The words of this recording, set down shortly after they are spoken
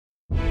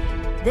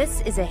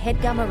This is a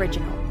HeadGum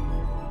original.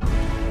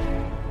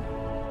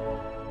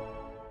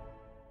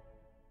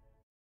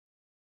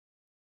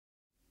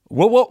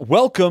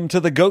 Welcome to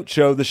The GOAT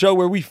Show, the show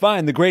where we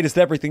find the greatest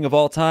everything of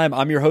all time.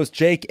 I'm your host,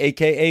 Jake,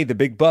 a.k.a. The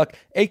Big Buck,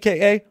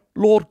 a.k.a.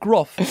 Lord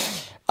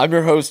Gruff. I'm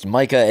your host,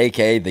 Micah,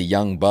 a.k.a. The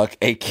Young Buck,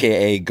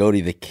 a.k.a. Goaty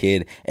the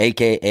Kid,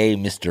 a.k.a.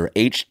 Mr.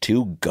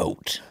 H2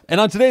 Goat.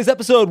 And on today's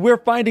episode, we're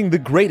finding the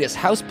greatest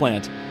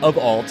houseplant of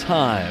all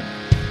time.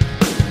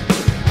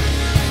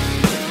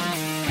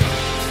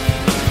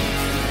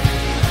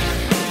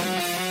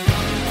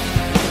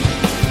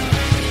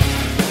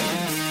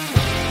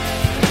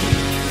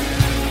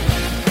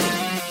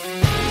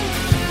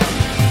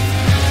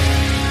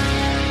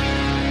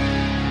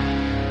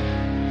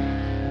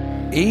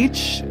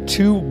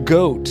 H2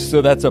 Goat.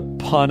 So that's a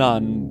pun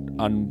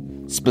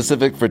on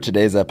Specific for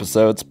today's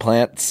episodes,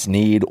 plants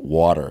need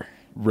water.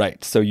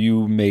 Right. So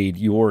you made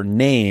your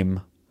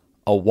name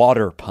a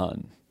water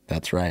pun.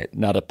 That's right.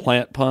 Not a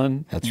plant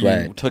pun. That's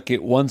right. You took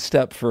it one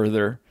step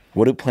further.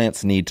 What do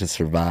plants need to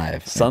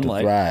survive? Sunlight.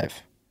 And to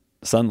thrive?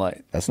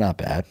 Sunlight. That's not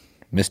bad.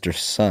 Mr.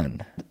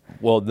 Sun.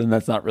 Well, then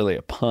that's not really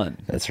a pun.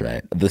 That's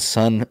right. The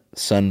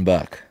Sun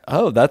Buck.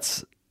 Oh,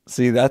 that's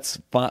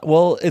fine.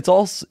 Well, it's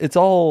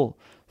all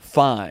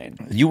fine.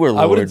 You were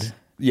Lord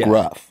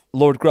Gruff.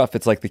 Lord Gruff.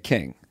 It's like the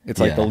king. It's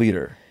like the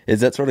leader. Is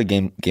that sort of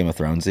Game of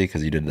Thronesy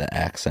because you did the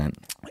accent?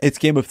 It's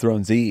Game of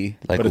Thrones-y.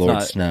 Like but it's Lord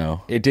not,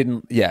 Snow. It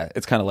didn't. Yeah,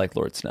 it's kind of like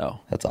Lord Snow.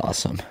 That's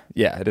awesome.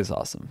 Yeah, it is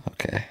awesome.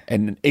 Okay.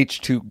 And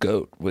H2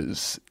 Goat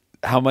was.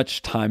 How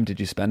much time did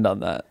you spend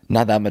on that?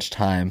 Not that much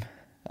time.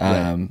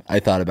 Right. I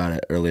thought about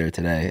it earlier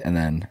today, and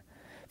then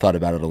thought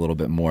about it a little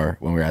bit more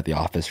when we were at the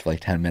office for like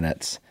 10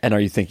 minutes. And are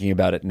you thinking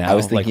about it now? I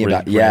was thinking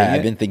like,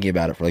 I've been thinking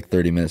about it for like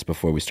 30 minutes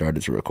before we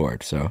started to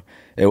record, so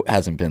it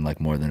hasn't been like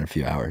more than a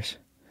few hours.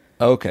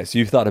 Okay, so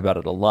you've thought about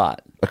it a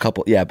lot. A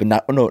couple, yeah, but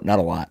not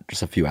a lot,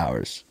 just a few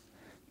hours.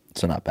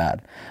 So not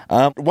bad.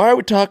 Why are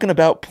we talking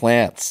about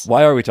plants?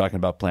 Why are we talking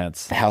about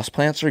plants? House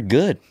plants are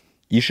good.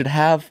 You should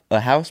have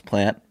a house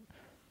plant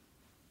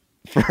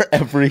for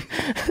every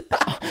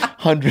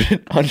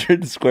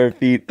 100 square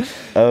feet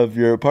of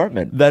your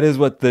apartment. That is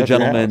what the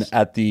gentleman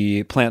at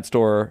the plant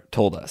store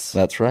told us.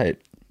 That's right.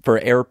 For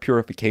air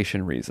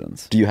purification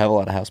reasons. Do you have a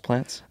lot of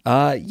houseplants?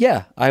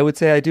 Yeah, I would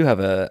say I do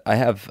have I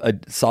have a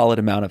solid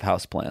amount of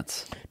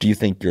houseplants. Do you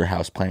think your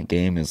houseplant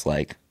game is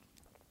like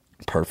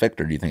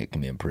perfect, or do you think it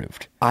can be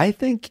improved? I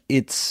think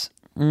it's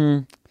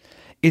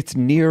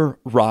near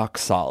rock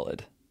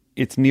solid.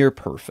 It's near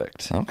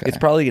perfect. Okay. It's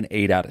probably an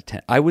 8 out of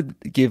 10. I would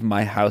give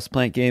my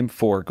houseplant game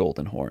 4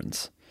 golden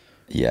horns.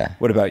 Yeah.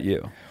 What about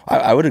you?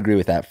 I would agree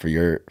with that for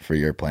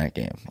your plant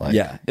game. Like,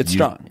 yeah, it's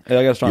strong. I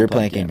got a strong your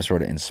plant game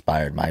sort of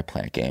inspired my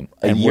plant game.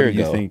 And year what do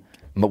you ago, think?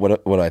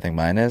 What do I think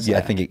mine is? Yeah.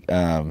 I think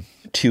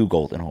 2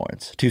 golden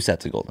horns, 2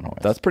 sets of golden horns.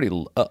 That's pretty.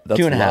 That's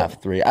 2.5, low.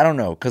 3. I don't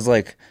know, because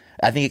like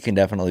I think it can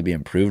definitely be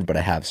improved, but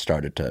I have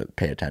started to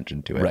pay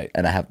attention to it, Right.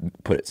 and I have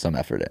put some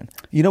effort in.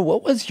 You know,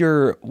 what was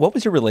your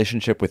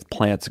relationship with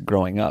plants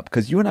growing up?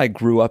 Because you and I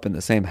grew up in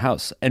the same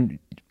house, and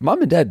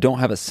Mom and Dad don't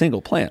have a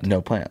single plant.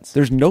 No plants.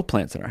 There's no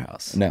plants in our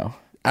house. No.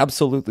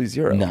 Absolutely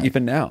zero. None.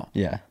 Even now.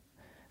 Yeah.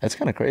 That's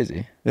kind of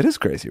crazy. It is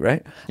crazy,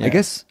 right? Yeah. I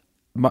guess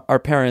our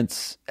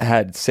parents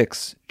had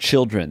 6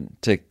 children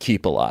to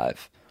keep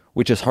alive,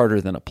 which is harder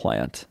than a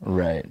plant.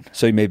 Right.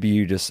 So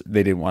maybe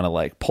they didn't want to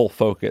like pull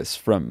focus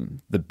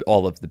from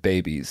all of the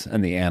babies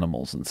and the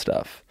animals and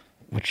stuff.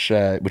 Which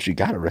you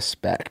gotta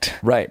respect.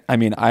 Right. I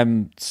mean,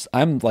 I'm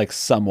like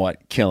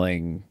somewhat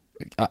killing.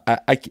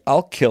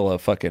 I'll kill a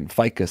fucking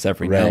ficus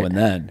every now Right. and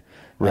then.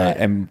 Right.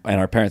 And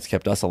our parents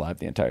kept us alive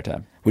the entire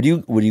time. Would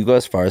you go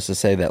as far as to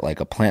say that like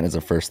a plant is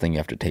the first thing you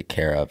have to take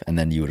care of, and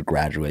then you would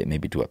graduate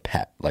maybe to a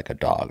pet, like a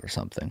dog or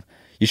something?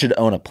 You should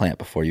own a plant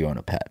before you own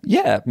a pet.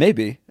 Yeah,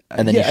 maybe.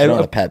 And then you should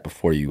own a pet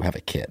before you have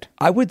a kid.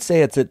 I would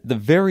say it's at the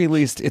very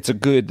least it's a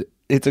good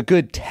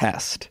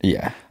test.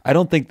 Yeah. I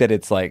don't think that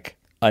it's like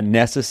a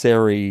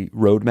necessary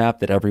roadmap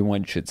that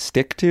everyone should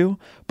stick to,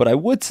 but I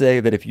would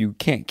say that if you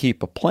can't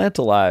keep a plant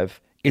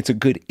alive, it's a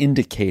good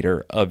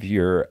indicator of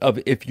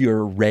if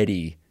you're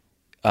ready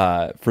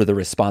for the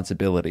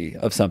responsibility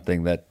of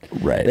something that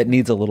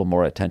needs a little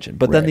more attention.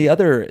 But then the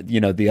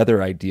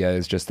other idea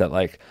is just that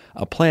like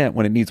a plant,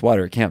 when it needs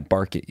water, it can't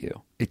bark at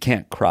you. It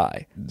can't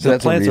cry. So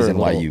that's a reason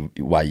why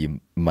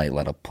you might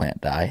let a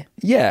plant die.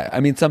 Yeah, I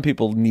mean, some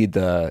people need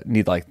the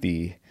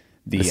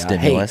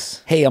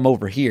stimulus. Hey, I'm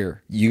over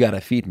here. You got to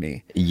feed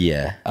me.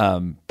 Yeah.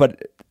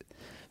 But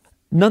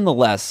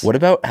nonetheless,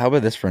 how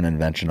about this for an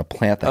invention? A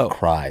plant that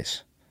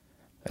cries.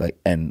 Like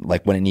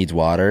when it needs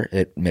water,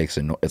 it makes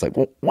a noise. It's like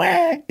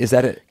wah. Is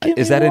that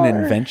an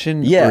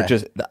invention? Yeah. Or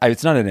just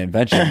it's not an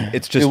invention.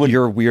 It's just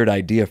your weird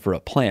idea for a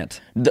plant.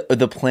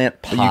 The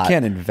plant pot. But you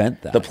can't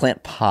invent that. The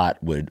plant pot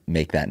would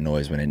make that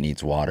noise when it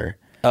needs water.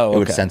 Oh, It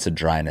would okay. sense a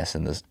dryness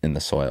in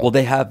the soil. Well,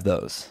 they have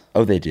those.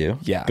 Oh, they do?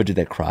 Yeah. But do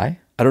they cry?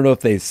 I don't know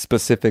if they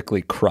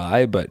specifically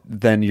cry, but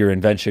then your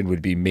invention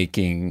would be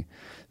making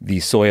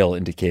the soil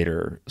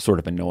indicator sort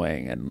of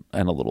annoying and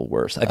a little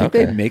worse. I think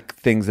they make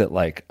things that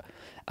like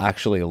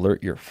actually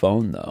alert your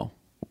phone though.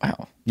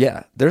 Wow.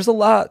 Yeah, there's a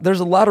lot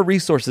of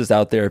resources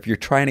out there if you're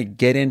trying to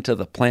get into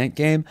the plant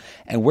game,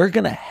 and we're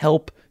going to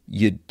help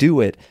you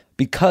do it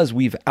because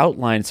we've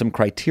outlined some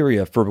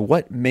criteria for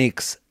what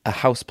makes a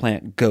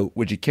houseplant goat.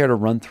 Would you care to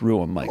run through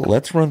them, Michael?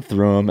 Let's run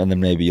through them, and then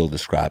maybe you'll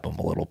describe them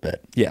a little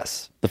bit.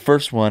 Yes. The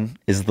first one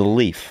is the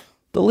leaf.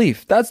 The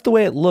leaf, that's the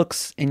way it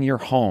looks in your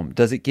home.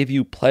 Does it give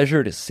you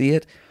pleasure to see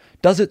it?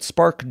 Does it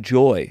spark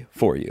joy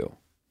for you?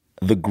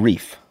 The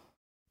grief.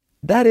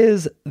 That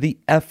is the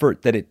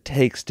effort that it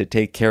takes to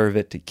take care of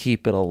it, to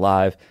keep it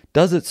alive.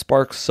 Does it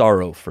spark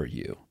sorrow for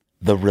you?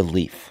 The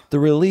relief. The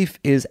relief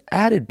is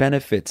added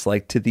benefits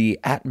like to the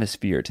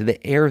atmosphere, to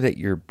the air that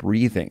you're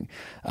breathing.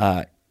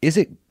 Is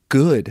it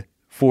good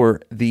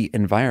for the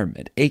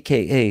environment?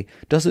 AKA,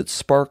 does it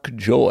spark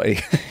joy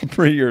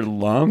for your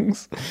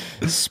lungs?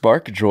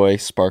 Spark joy,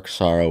 spark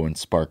sorrow, and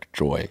spark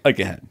joy.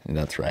 Again.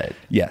 That's right.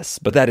 Yes,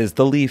 but that is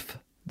the leaf,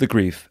 the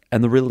grief,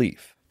 and the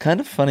relief. Kind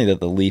of funny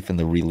that the leaf and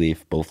the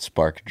relief both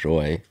spark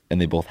joy,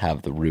 and they both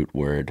have the root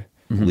word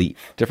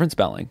leaf. Different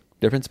spelling.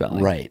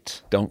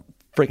 Right. Don't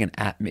friggin'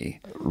 at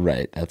me.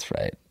 Right, that's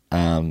right.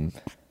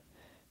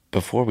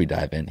 Before we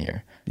dive in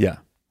here, Yeah.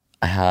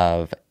 I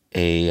have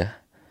a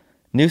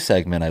new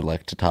segment I'd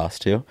like to toss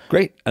to.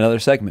 Great. Another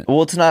segment.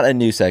 Well, it's not a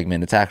new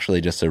segment. It's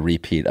actually just a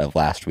repeat of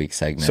last week's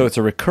segment. So it's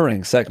a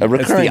recurring segment.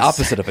 It's the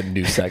opposite of a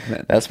new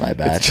segment. That's my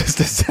bad. It's just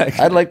a segment.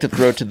 I'd like to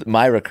throw to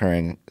my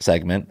recurring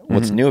segment.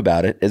 What's new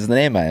about it is the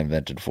name I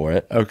invented for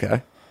it.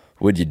 Okay.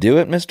 Would you do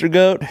it, Mr.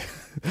 Goat?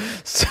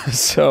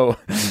 So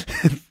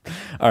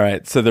all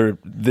right. So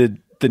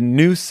the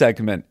new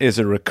segment is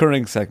a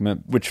recurring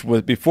segment, which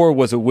was before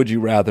was a Would You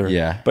Rather,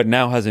 Yeah. but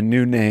now has a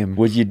new name.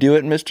 Would you do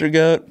it, Mr.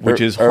 Goat? Which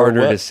is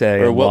harder to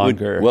say and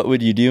longer. What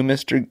would you do,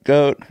 Mr.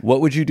 Goat?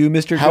 What would you do,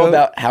 Mr.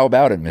 Goat? How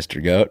about it,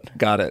 Mr. Goat?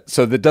 Got it.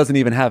 So that doesn't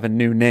even have a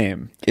new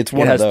name. It's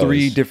one It of has those.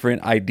 3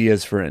 different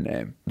ideas for a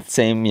name.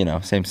 Same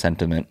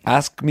sentiment.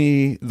 Ask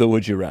me the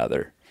Would You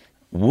Rather.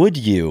 Would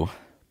you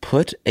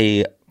put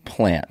a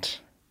plant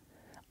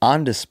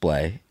on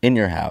display in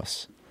your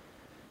house?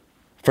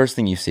 First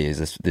thing you see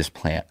is this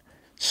plant,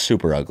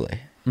 super ugly.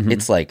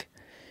 It's like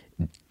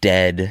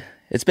dead.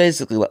 It's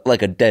basically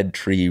like a dead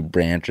tree,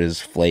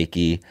 branches,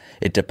 flaky.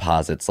 It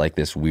deposits like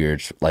this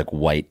weird, like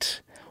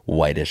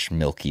whitish,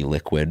 milky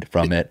liquid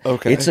from it.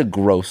 Okay. It's a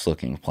gross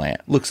looking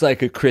plant. Looks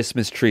like a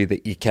Christmas tree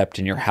that you kept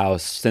in your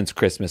house since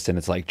Christmas, and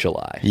it's like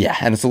July. Yeah,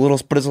 and it's a little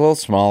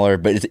smaller,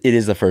 but it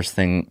is the first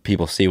thing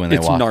people see when they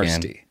It's walk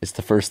nasty. in. It's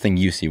the first thing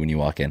you see when you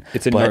walk in.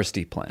 It's a But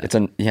nasty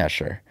plant. Yeah,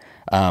 sure.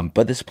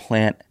 But this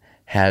plant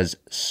has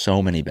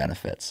so many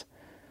benefits.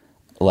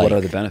 What are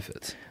the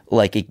benefits?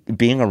 Like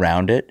being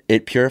around it,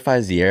 it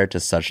purifies the air to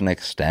such an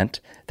extent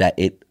that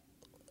it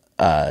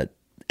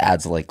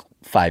adds like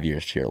 5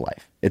 years to your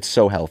life. It's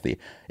so healthy.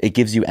 It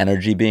gives you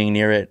energy being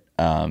near it.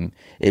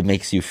 It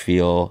makes you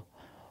feel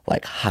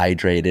like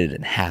hydrated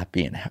and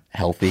happy and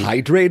healthy.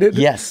 Hydrated?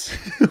 Yes.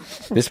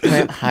 This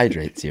plant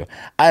hydrates you.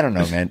 I don't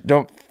know, man.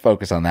 Don't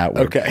focus on that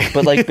word. Okay.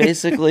 But like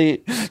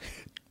basically,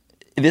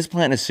 this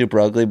plant is super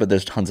ugly, but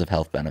there's tons of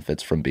health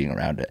benefits from being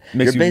around it.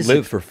 Makes you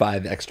live for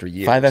 5 extra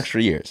years. 5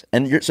 extra years.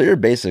 And you're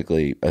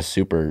basically a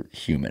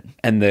superhuman.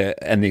 And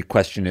the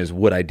question is,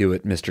 would I do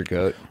it, Mr.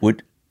 Goat?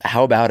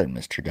 How about it,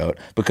 Mr. Goat?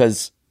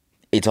 Because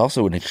it's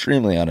also an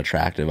extremely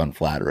unattractive,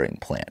 unflattering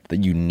plant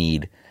that you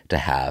need to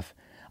have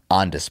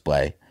on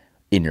display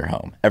in your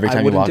home. Every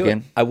time you walk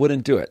in. I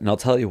wouldn't do it, and I'll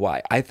tell you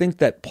why. I think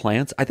of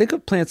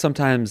plants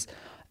sometimes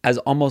as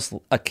almost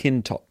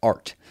akin to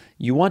art.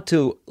 You want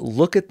to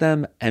look at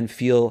them and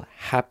feel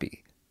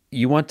happy.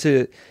 You want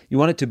it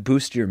to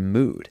boost your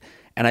mood.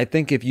 And I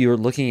think if you're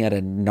looking at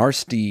a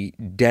nasty,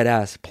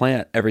 dead-ass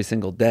plant every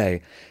single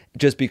day,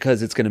 just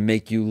because it's going to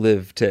make you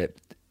live to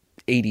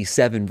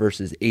 87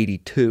 versus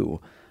 82,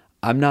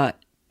 I'm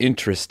not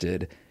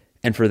interested.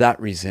 And for that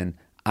reason,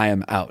 I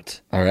am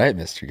out. All right,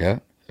 Mr.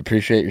 Goat.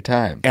 Appreciate your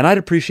time. And I'd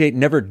appreciate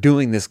never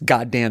doing this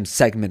goddamn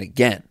segment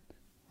again.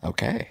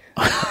 Okay.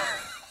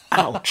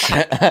 Ouch.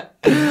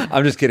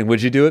 I'm just kidding.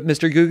 Would you do it,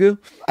 Mr. Goo?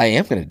 I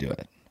am going to do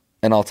it.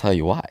 And I'll tell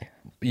you why.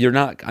 You're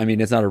not. I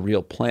mean, it's not a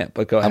real plant,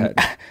 but go ahead.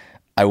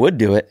 I would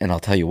do it, and I'll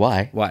tell you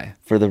why. Why?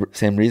 For the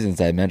same reasons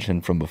I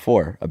mentioned from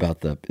before about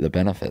the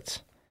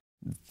benefits.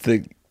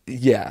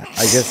 Yeah,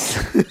 I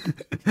guess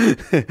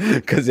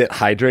because it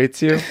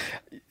hydrates you.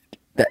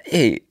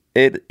 It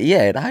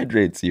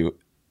hydrates you.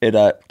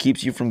 It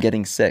keeps you from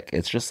getting sick.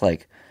 It's just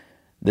like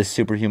this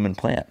superhuman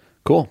plant.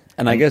 Cool.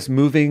 And I guess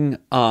moving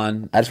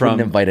on, I just wouldn't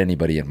invite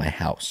anybody in my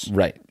house.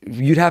 Right.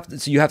 You have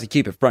to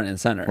keep it front and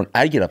center.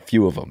 I'd get a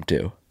few of them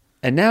too.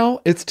 And now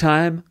it's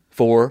time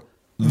for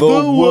The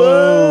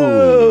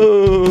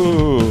Woat.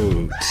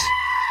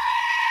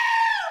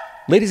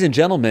 Ladies and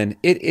gentlemen,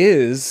 it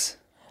is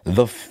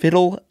the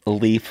fiddle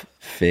leaf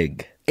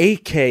fig,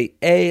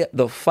 aka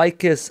the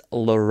Ficus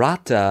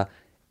lyrata,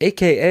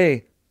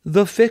 aka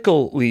the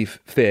fickle leaf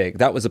fig.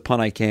 That was a pun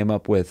I came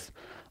up with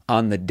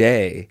on the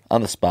day.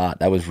 On the spot.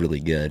 That was really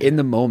good. In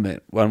the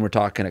moment when we're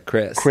talking to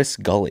Chris. Chris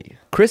Gully,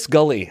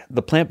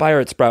 the plant buyer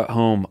at Sprout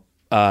Home,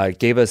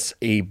 gave us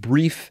a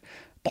brief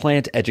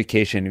plant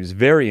education. He was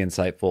very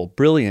insightful,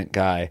 brilliant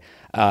guy.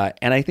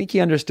 And I think he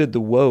understood the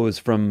woes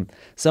from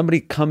somebody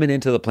coming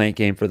into the plant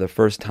game for the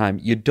first time.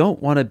 You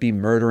don't want to be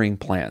murdering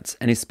plants.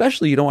 And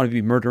especially you don't want to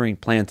be murdering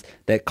plants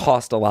that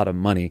cost a lot of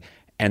money.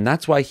 And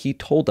that's why he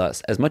told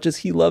us, as much as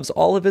he loves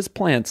all of his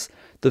plants,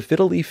 the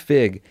fiddle leaf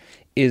fig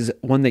is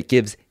one that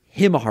gives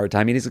him a hard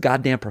time. I mean, he's a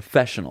goddamn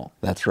professional.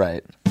 That's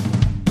right.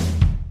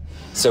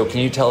 So can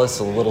you tell us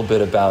a little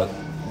bit about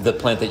the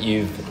plant that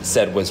you've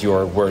said was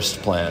your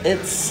worst plant?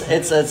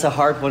 It's a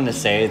hard one to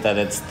say that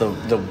it's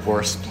the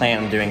worst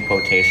plant. I'm doing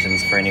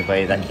quotations for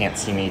anybody that can't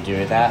see me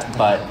do that,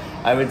 but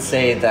I would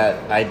say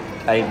that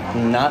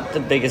I'm not the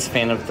biggest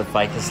fan of the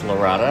Ficus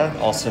lyrata,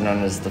 also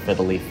known as the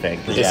fiddle leaf fig.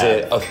 Is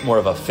it more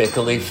of a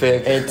fickle leaf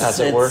fig, as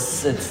it were?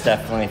 It's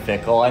definitely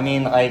fickle. I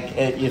mean,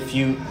 if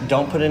you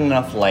don't put in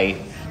enough light,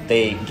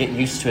 they get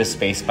used to a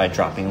space by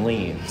dropping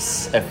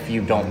leaves. If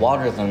you don't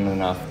water them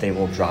enough, they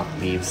will drop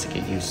leaves to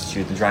get used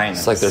to the dryness.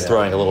 It's like they're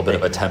throwing a little bit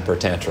of a temper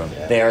tantrum.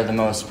 They are the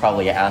most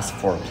probably asked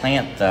for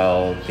plant,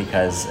 though,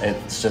 because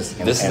it's just...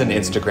 This is an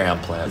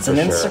Instagram plant, It's for an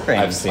sure. Instagram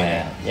I've seen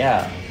plant, it.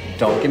 yeah.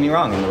 Don't get me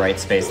wrong, in the right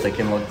space, they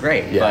can look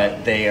great, Yeah.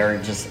 but they are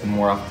just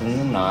more often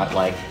than not,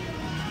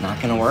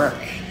 not gonna work.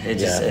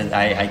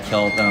 I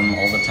kill them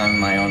all the time in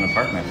my own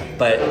apartment.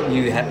 But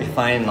you have to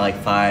find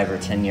 5 or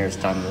 10 years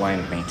down the line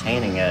of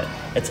maintaining it,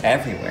 it's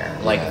everywhere.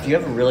 If you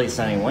have a really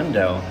sunny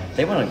window,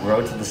 they want to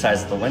grow to the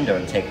size of the window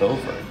and take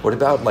over. What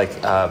about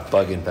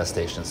bug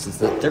infestations?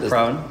 They're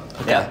prone.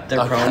 Okay. Yeah,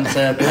 they're prone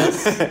to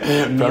pests.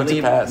 Prone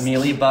to pests.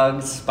 Mealy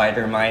bugs,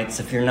 spider mites.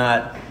 If you're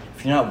not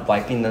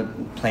wiping the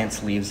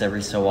plant's leaves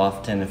every so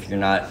often, if you're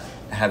not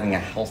having a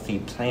healthy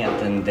plant,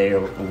 then they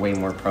are way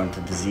more prone to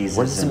diseases.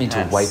 What does it and mean to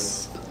wipe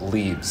pests.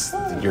 leaves?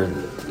 You're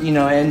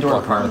Indoor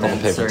walking around with a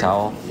apartments paper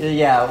towel?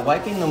 Yeah,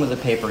 wiping them with a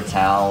paper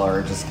towel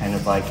or just kind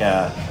of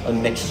a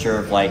mixture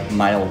of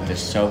mild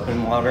dish soap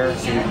and water.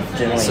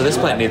 So this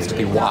plant needs to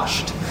be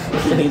washed.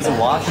 It needs a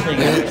washing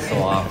every so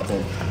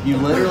often. You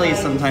literally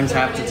sometimes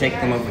have to take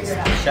them over to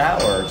the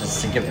shower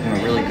just to give them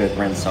a really good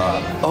rinse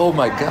off. Oh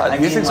my god,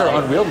 these things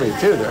are unwieldy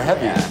too. They're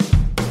heavy. Yeah.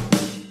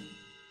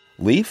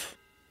 Leaf,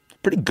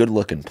 pretty good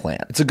looking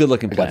plant. It's a good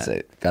looking plant.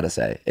 Gotta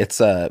say.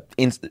 It's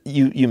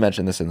you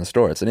mentioned this in the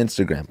store. It's an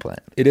Instagram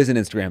plant. It is an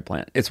Instagram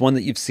plant. It's one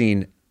that you've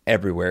seen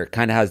everywhere. It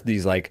kind of has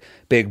these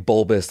big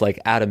bulbous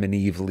Adam and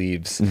Eve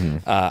leaves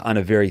on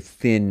a very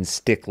thin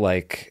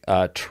stick-like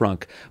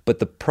trunk. But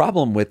the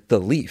problem with the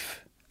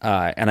leaf,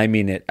 and I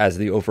mean it as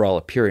the overall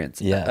appearance,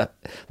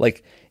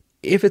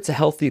 if it's a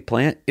healthy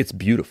plant, it's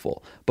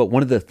beautiful. But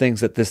one of the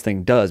things that this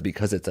thing does,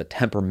 because it's a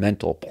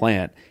temperamental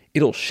plant,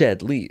 it'll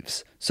shed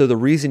leaves. So the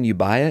reason you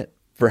buy it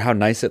for how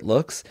nice it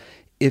looks,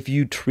 if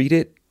you treat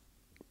it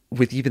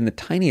with even the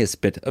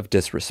tiniest bit of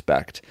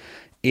disrespect,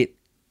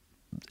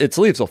 its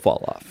leaves will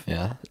fall off.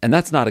 Yeah. And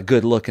that's not a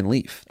good looking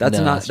leaf. That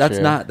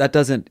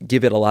doesn't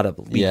give it a lot of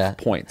leaf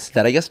points.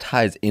 That I guess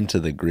ties into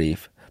the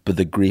grief, but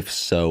the grief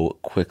so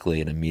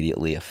quickly and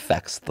immediately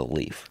affects the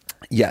leaf.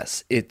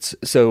 Yes,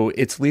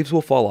 its leaves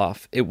will fall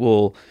off. It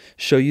will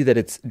show you that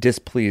it's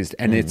displeased,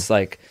 and its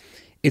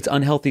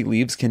unhealthy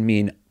leaves can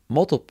mean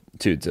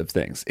multitudes of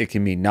things. It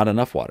can mean not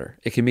enough water.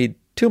 It can mean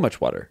too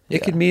much water.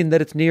 It can mean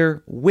that it's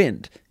near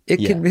wind. It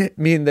can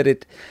mean that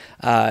it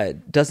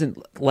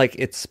doesn't like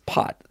its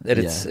pot, that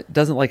it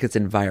doesn't like its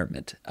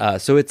environment.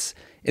 So it's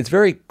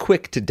very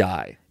quick to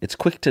die. It's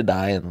quick to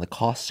die, and the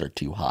costs are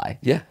too high.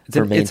 Yeah, it's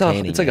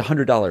like a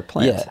 $100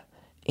 plant. Yeah,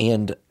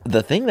 and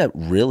the thing that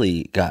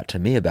really got to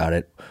me about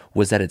it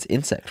was that it's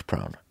insect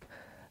prone.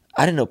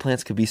 I didn't know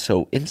plants could be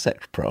so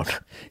insect prone.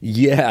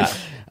 Yeah,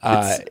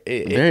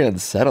 it's very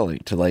unsettling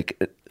to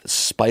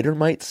spider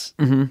mites.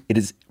 Mm-hmm. It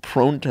is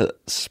prone to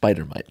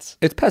spider mites.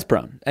 It's pest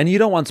prone, and you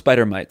don't want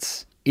spider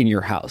mites in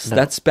your house. No.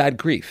 That's bad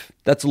grief.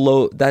 That's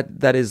low.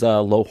 That is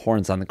low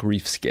horns on the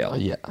grief scale.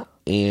 Yeah,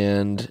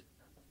 and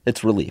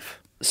it's relief.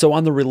 So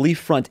on the relief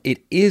front,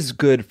 it is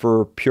good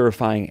for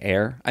purifying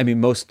air. I mean,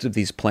 most of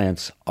these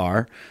plants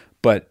are,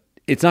 but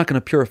it's not going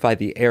to purify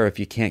the air if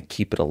you can't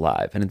keep it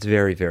alive, and it's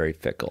very, very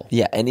fickle.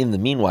 Yeah, and in the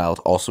meanwhile, it's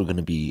also going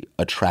to be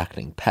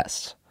attracting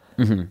pests,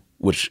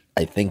 which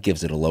I think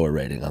gives it a lower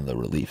rating on the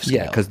relief scale.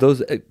 Yeah, because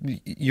those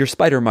your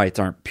spider mites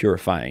aren't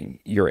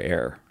purifying your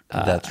air.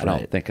 That's right. I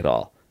don't think at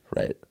all.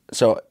 Right.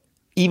 So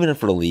even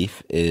if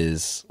relief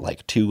is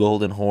 2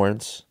 golden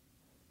horns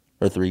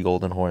or 3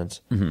 golden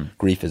horns,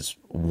 grief is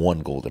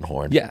 1 golden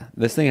horn. Yeah,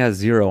 this thing has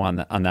 0 on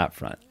that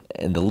front.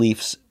 And the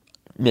leaves,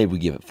 maybe we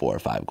give it 4 or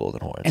 5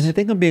 golden horns. And I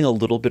think I'm being a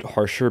little bit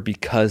harsher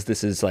because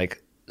this is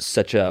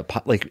such a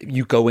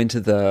you go into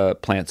the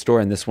plant store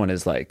and this one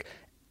is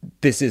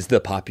this is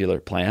the popular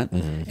plant,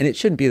 and it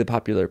shouldn't be the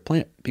popular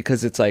plant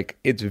because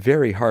it's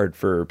very hard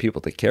for people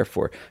to care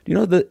for. Do you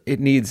know that it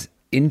needs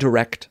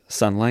indirect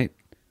sunlight?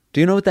 Do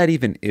you know what that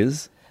even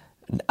is?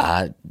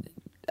 I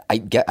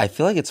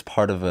feel like it's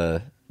part of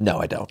a No,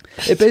 I don't.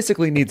 It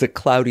basically needs a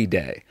cloudy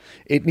day.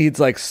 It needs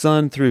like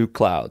sun through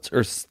clouds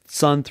or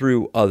sun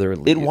through other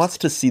leaves. It wants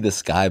to see the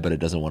sky, but it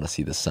doesn't want to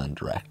see the sun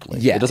directly.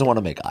 Yeah. It doesn't want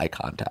to make eye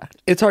contact.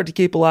 It's hard to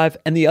keep alive.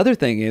 And the other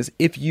thing is,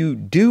 if you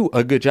do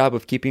a good job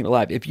of keeping it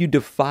alive, if you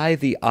defy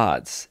the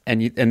odds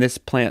and this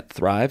plant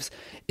thrives,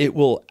 it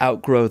will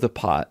outgrow the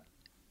pot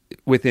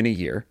within a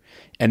year,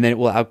 and then it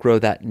will outgrow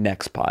that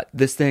next pot.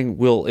 This thing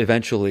will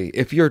eventually,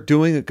 if you're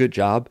doing a good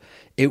job,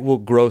 it will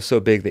grow so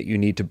big that you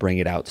need to bring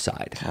it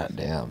outside. God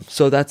damn.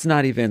 So that's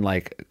not even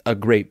like a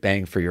great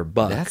bang for your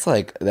buck.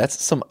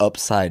 That's some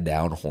upside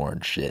down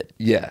horn shit.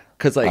 Yeah,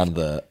 because like on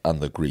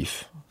the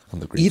grief. On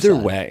the grief either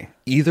side.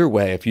 either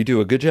way, if you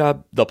do a good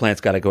job, the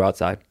plant's got to go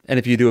outside, and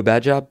if you do a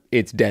bad job,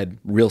 it's dead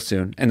real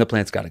soon, and the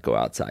plant's got to go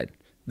outside.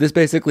 This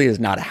basically is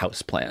not a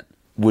house plant.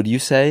 Would you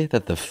say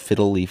that the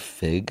fiddle leaf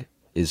fig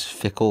is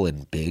fickle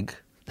and big?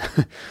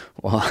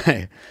 Well,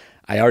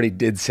 I already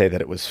did say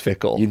that it was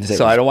fickle, You didn't say it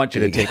so was I don't want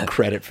you to big. take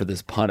credit for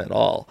this pun at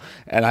all.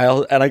 And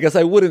I guess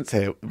I wouldn't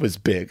say it was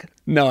big.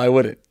 No, I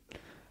wouldn't.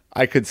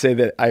 I would say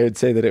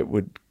that it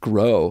would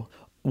grow.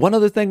 One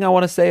other thing I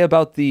want to say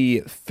about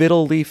the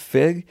fiddle leaf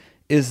fig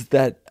is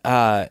that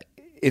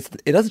it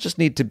doesn't just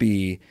need to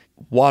be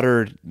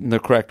watered in the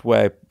correct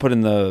way, put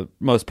in the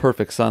most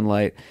perfect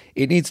sunlight.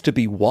 It needs to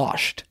be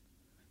washed.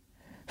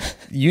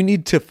 You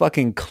need to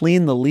fucking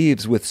clean the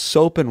leaves with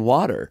soap and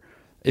water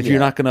if you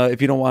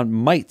don't want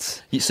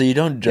mites. So you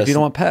don't just If you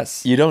don't want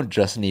pests. You don't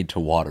just need to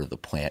water the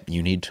plant.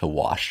 You need to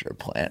wash your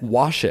plant.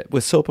 Wash it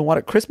with soap and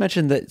water. Chris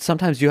mentioned that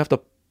sometimes you have to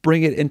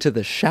bring it into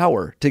the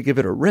shower to give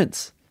it a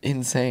rinse.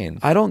 Insane.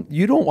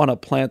 You don't want a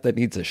plant that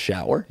needs a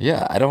shower.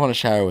 Yeah, I don't want to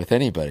shower with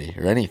anybody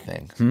or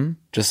anything.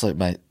 Just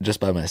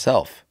by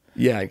myself.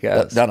 Yeah, I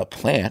guess. Not a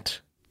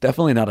plant,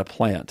 Definitely not a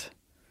plant.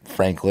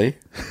 frankly.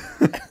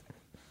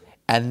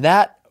 And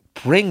that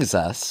brings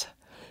us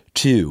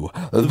to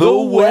the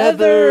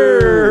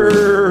weather.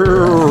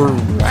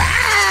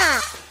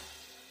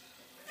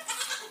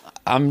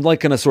 I'm like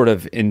going to sort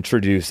of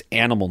introduce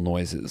animal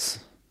noises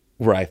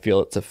where I feel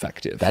it's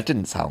effective. That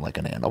didn't sound like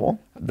an animal.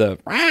 That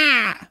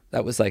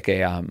was like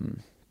a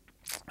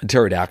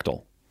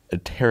pterodactyl. A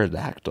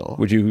pterodactyl.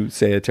 Would you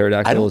say a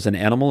pterodactyl don't- is an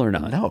animal or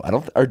not? No, I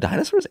don't. Are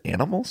dinosaurs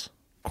animals?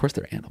 Of course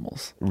they're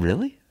animals.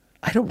 Really?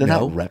 I don't They're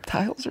know. not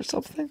reptiles or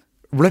something?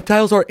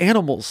 Reptiles are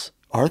animals.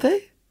 Are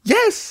they?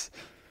 Yes.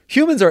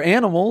 Humans are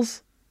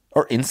animals.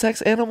 Are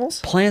insects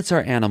animals? Plants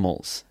are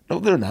animals. No,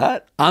 they're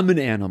not. I'm an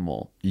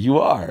animal. You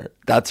are.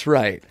 That's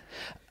right.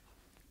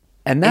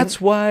 And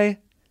that's why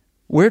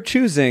we're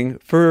choosing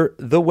for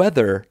the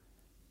weather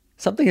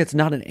something that's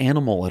not an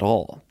animal at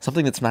all.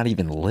 Something that's not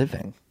even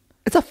living.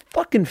 It's a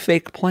fucking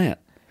fake plant.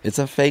 It's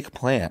a fake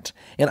plant.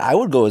 And I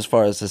would go as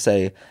far as to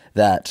say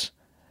that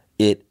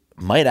it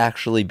might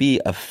actually be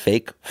a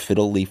fake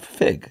fiddle leaf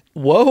fig.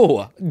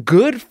 Whoa,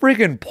 good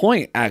friggin'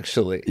 point,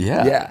 actually.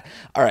 Yeah. Yeah.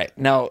 All right.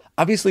 Now,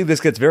 obviously, this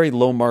gets very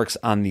low marks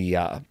on the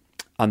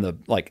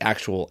like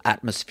actual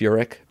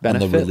atmospheric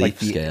benefit, relief like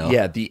the, scale.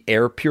 Yeah, the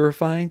air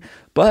purifying.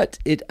 But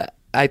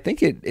I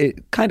think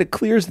it kind of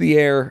clears the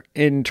air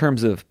in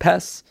terms of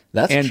pests.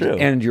 That's true.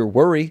 And your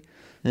worry.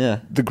 Yeah.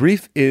 The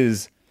grief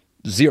is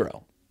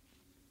 0,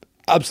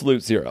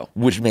 absolute 0.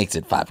 Which makes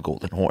it 5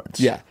 golden horns.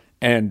 Yeah.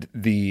 And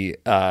the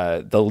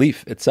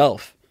leaf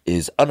itself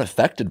Is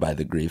unaffected by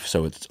the grief,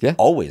 so it's Yeah.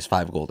 always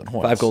 5 golden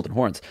horns. 5 golden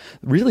horns.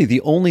 Really,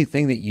 the only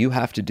thing that you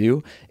have to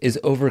do is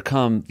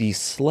overcome the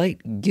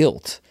slight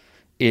guilt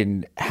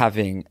in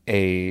having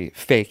a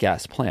fake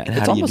ass plant. And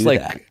how do you do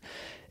that?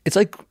 It's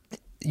like,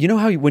 you know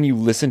how when you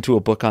listen to a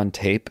book on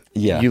tape,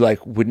 Yeah. you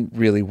like wouldn't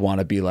really want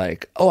to be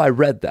like, oh, I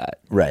read that.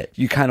 Right.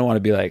 You kind of want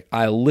to be like,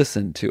 I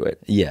listened to it.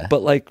 Yeah.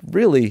 But like,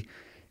 really,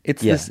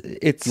 it's Yeah.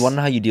 it's You want to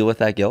know how you deal with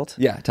that guilt?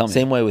 Yeah, tell me.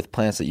 Same way with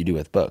plants that you do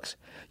with books.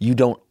 You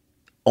don't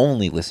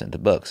only listen to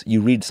books. You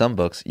read some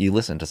books, you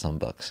listen to some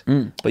books,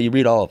 but you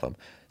read all of them.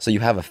 So you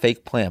have a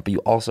fake plant, but you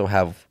also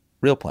have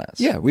real plants.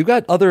 Yeah, we've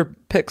got other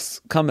picks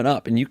coming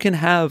up, and you can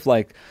have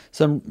like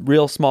some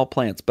real small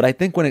plants. But I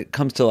think when it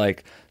comes to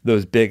like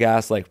those big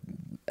ass, like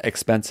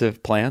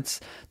expensive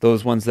plants,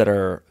 those ones that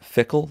are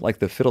fickle, like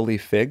the fiddle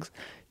leaf figs,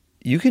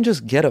 you can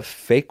just get a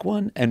fake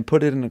one and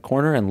put it in a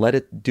corner and let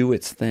it do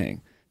its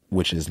thing.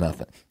 Which is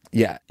nothing.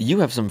 Yeah. You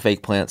have some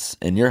fake plants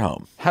in your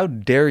home. How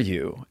dare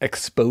you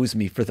expose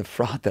me for the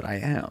fraud that I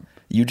am?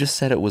 You just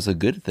said it was a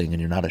good thing and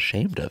you're not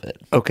ashamed of it.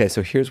 Okay,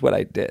 so here's what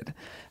I did.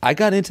 I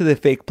got into the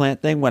fake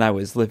plant thing when I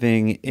was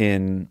living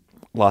in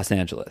Los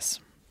Angeles.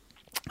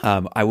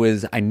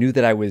 I knew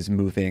that I was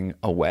moving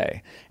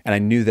away, and I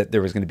knew that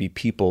there was going to be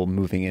people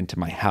moving into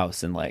my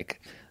house and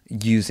like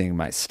using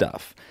my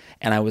stuff.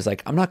 And I was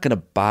like, I'm not going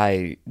to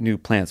buy new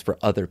plants for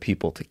other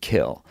people to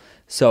kill.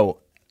 So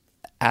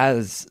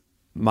as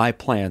my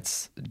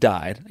plants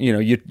died, you know,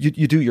 you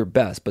do your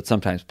best, but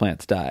sometimes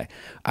plants die.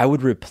 I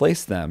would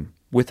replace them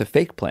with a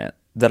fake plant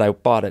that I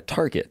bought at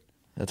Target.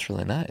 That's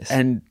really nice.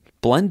 And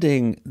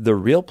blending the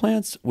real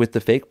plants with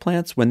the fake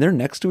plants, when they're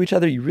next to each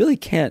other, you really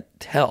can't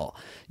tell.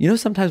 You know,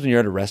 sometimes when you're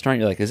at a restaurant,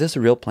 you're like, is this a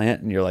real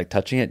plant? And you're like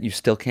touching it, and you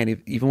still can't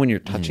even when you're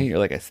touching it, you're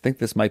like, I think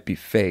this might be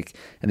fake.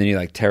 And then you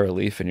like tear a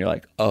leaf and you're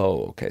like,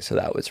 oh, okay, so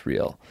that was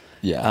real.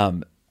 Yeah.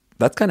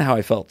 That's kind of how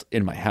I felt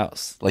in my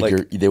house.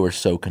 They were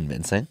so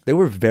convincing. They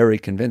were very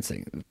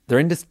convincing. They're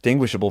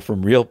indistinguishable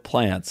from real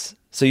plants.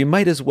 So you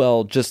might as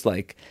well just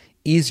like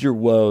ease your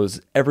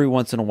woes every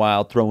once in a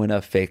while, throw in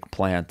a fake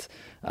plant.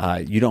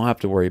 You don't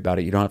have to worry about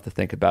it. You don't have to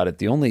think about it.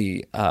 The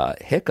only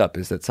hiccup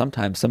is that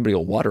sometimes somebody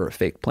will water a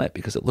fake plant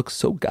because it looks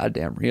so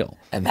goddamn real.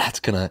 And that's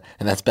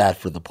bad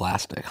for the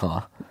plastic,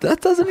 huh?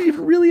 That doesn't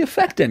even really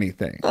affect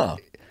anything. Oh.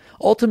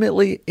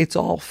 Ultimately, it's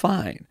all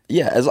fine.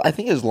 Yeah, I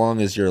think as long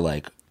as your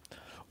like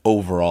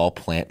overall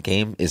plant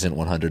game isn't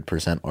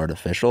 100%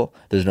 artificial,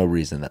 there's no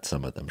reason that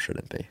some of them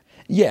shouldn't be.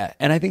 Yeah,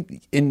 and I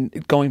think in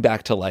going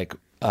back to like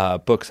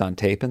books on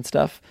tape and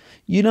stuff,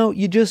 you know,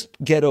 you just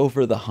get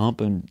over the hump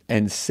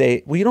and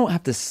say, well, you don't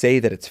have to say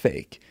that it's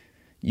fake.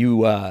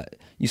 You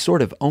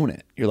sort of own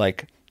it. You're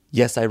like,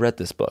 yes, I read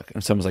this book.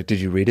 And someone's like,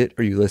 did you read it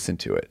or you listened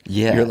to it?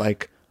 Yeah. You're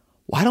like,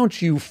 why don't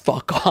you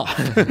fuck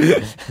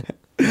off?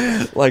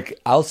 Like,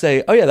 I'll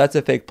say, oh yeah, that's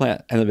a fake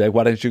plant. And they'll be like,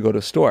 why didn't you go to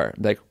a store?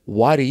 I'm like,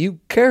 why do you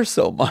care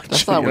so much?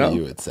 That's not what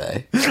you would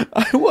say.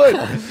 I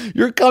would.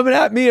 You're coming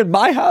at me in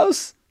my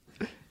house?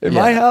 In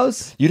my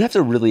house? You'd have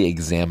to really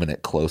examine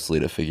it closely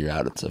to figure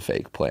out it's a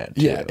fake plant.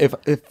 Too. Yeah, if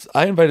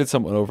I invited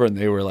someone over and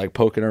they were like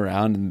poking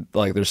around and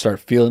like they start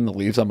feeling the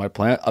leaves on my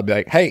plant, I'll be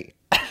like, hey,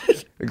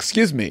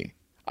 excuse me.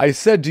 I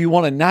said, do you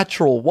want a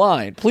natural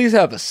wine? Please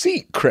have a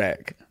seat,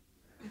 Craig.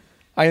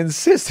 I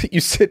insist that you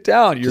sit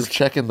down. You're just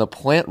checking the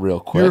plant real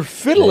quick. You're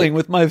fiddling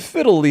with my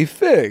fiddly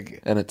fig.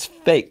 And it's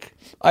fake.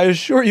 I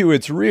assure you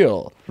it's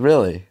real.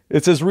 Really?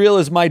 It's as real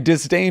as my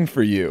disdain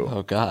for you.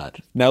 Oh,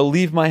 God. Now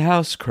leave my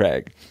house,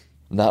 Craig.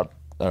 Not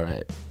all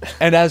right.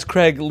 And as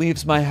Craig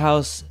leaves my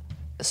house,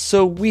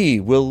 so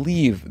we will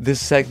leave this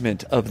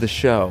segment of the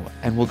show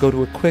and we'll go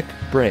to a quick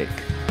break.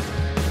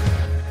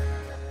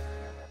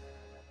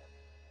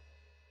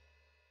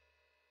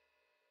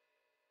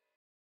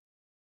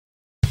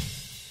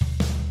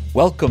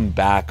 Welcome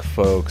back,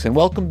 folks, and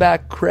welcome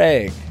back,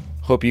 Craig.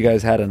 Hope you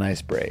guys had a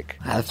nice break.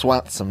 I just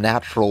want some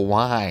natural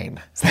wine.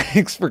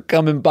 Thanks for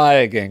coming by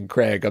again,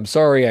 Craig. I'm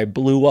sorry I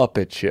blew up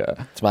at you.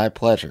 It's my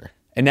pleasure.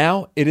 And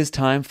now it is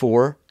time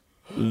for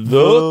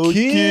The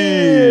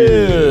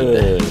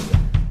Kid.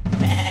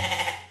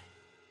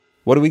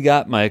 What do we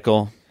got,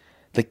 Michael?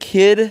 The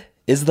Kid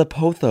is the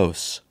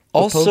Pothos,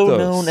 also Pothos.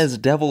 known as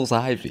Devil's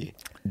Ivy.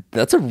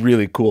 That's a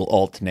really cool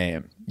alt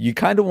name. You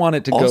kind of want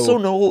it to also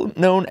go...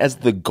 known as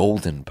the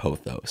Golden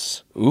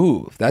Pothos.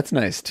 Ooh, that's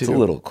nice, too. It's a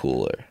little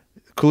cooler.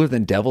 Cooler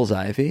than Devil's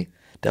Ivy?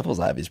 Devil's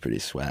Ivy's pretty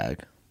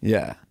swag.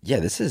 Yeah. Yeah,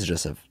 this is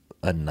just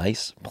a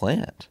nice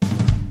plant.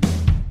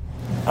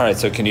 All right,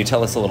 so can you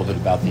tell us a little bit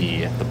about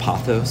the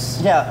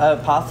pothos?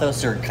 Yeah,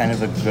 pothos are kind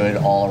of a good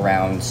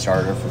all-around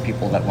starter for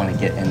people that want to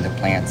get into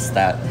plants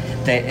that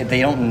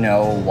they don't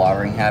know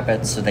watering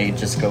habits, so they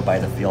just go by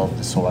the feel of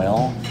the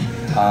soil.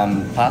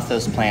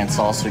 Pothos plants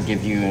also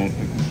give you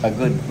a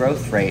good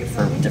growth rate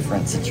for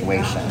different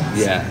situations.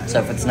 Yeah.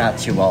 So if it's not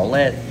too well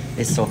lit,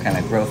 they still kind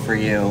of grow for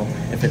you.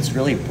 If it's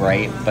really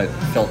bright but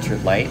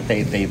filtered light,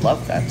 they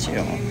love that too.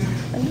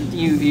 And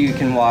you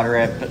can water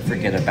it, but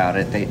forget about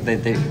it.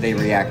 They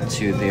react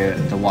to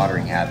the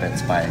watering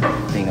habits by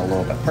being a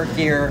little bit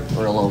perkier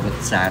or a little bit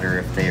sadder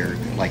if they're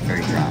like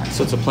very dry.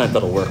 So it's a plant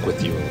that'll work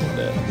with you a little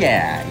bit.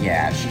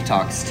 Yeah. She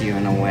talks to you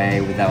in a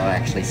way without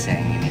actually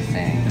saying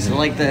anything. Mm-hmm. So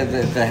like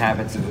the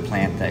habits of a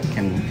plant that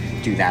can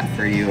do that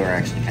for you are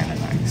actually kind of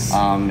nice.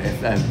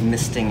 If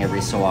misting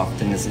every so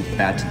often isn't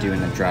bad to do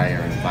in a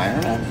drier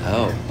environment.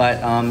 Oh. But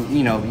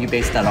you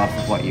base that off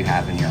of what you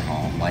have in your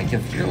home. Like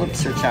if your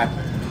lips are chapped,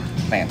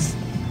 plants'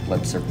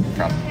 lips are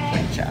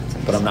probably chapped.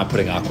 But I'm not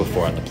putting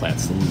Aquaphor on the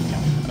plants. No.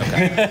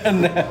 Okay.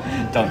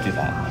 Don't do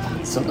that.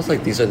 It's almost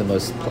like these are the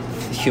most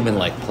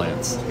human-like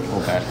plants.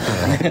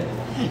 Okay.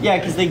 Yeah,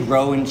 because they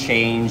grow and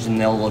change and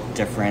they'll look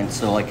different.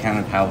 So like kind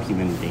of how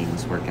human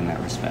beings work in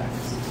that respect.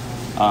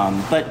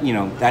 But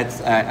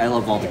that's I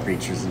love all the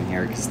creatures in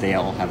here because they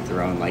all have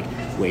their own like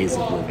ways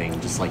of living,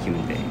 just like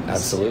human beings.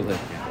 Absolutely.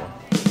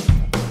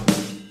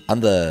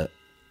 On the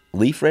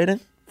leaf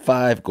rating,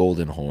 5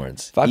 golden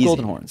horns. 5 Easy.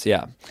 golden horns,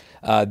 yeah.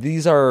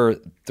 They're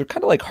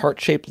kind of like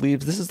heart-shaped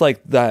leaves. This is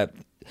like that.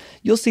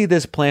 You'll see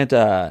this plant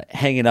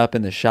hanging up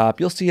in the shop.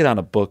 You'll see it on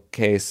a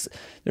bookcase.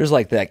 There's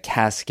like that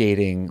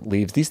cascading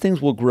leaves. These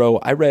things will grow.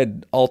 I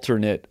read some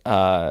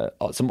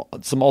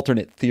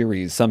alternate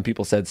theories. Some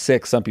people said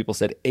 6, some people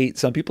said 8,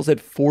 some people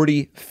said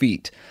 40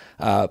 feet.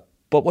 But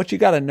what you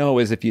got to know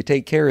is if you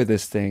take care of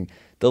this thing,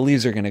 the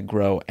leaves are going to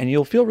grow, and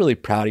you'll feel really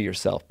proud of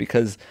yourself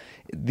because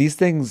these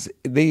things,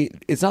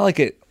 it's not like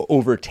it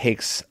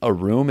overtakes a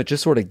room. It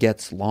just sort of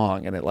gets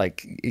long and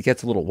it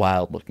gets a little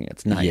wild looking.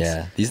 It's nice.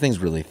 Yeah, these things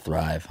really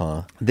thrive,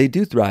 huh? They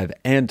do thrive.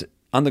 And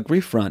on the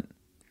grief front,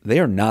 they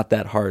are not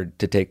that hard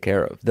to take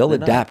care of. They'll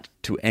adapt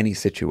to any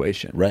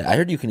situation. Right. I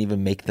heard you can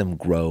even make them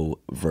grow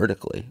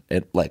vertically.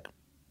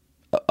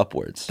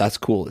 upwards. That's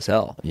cool as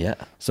hell. Yeah.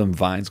 Some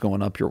vines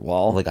going up your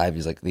wall. Like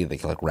ivy's like they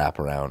can like wrap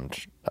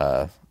around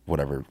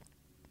whatever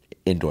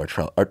indoor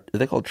trellis. Are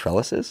they called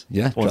trellises?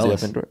 Yeah, The ones you have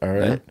trellis. indoor? All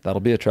right. Yeah,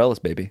 that'll be a trellis,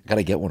 baby.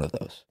 Gotta get one of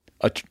those.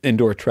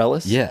 Indoor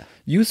trellis? Yeah.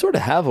 You sort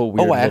of have a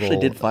weird Oh, I actually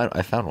little- did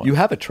I found one. You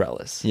have a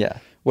trellis. Yeah.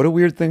 What a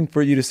weird thing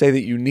for you to say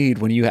that you need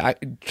when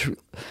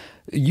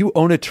you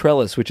own a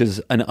trellis, which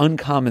is an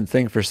uncommon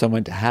thing for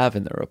someone to have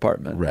in their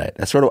apartment. Right.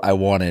 That's sort of I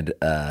wanted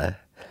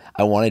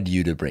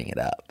you to bring it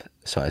up.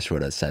 So I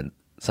sort of said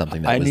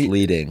something that was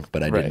leading,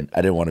 but I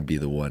didn't want to be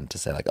the one to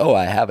say like, "Oh,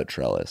 I have a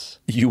trellis."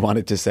 You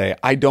wanted to say,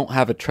 I don't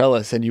have a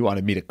trellis, and you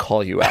wanted me to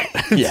call you out.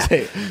 Yeah,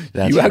 Say,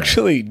 that's you right.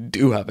 actually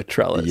do have a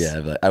trellis. Yeah,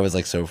 but I was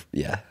like,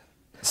 yeah.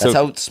 So- That's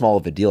how small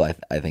of a deal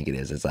I think it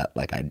is. Is that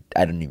like I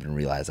didn't even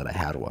realize that I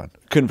had one.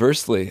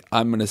 Conversely,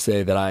 I'm going to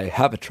say that I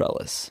have a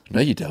trellis. No,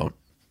 you don't.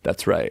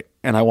 That's right.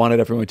 And I wanted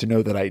everyone to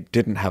know that I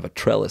didn't have a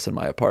trellis in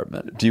my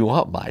apartment. Do you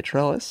want my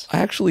trellis? I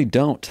actually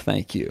don't,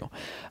 thank you.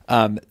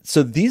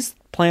 So these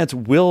plants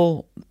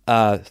will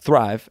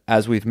thrive,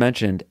 as we've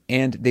mentioned,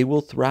 and they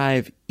will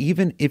thrive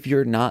even if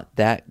you're not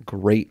that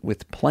great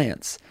with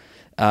plants.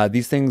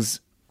 These things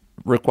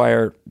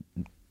require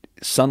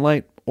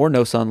sunlight or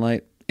no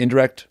sunlight,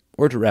 indirect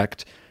or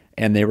direct,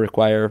 and they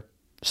require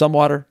some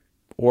water,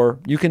 or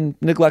you can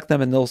neglect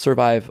them and they'll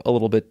survive a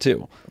little bit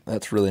too.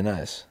 That's really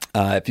nice.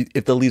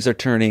 If the leaves are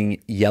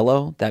turning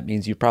yellow, that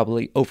means you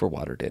probably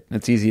overwatered it. And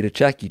it's easy to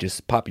check. You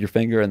just pop your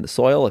finger in the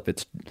soil. If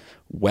it's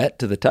wet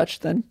to the touch,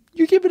 then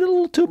you give it a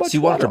little too much So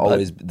you want water.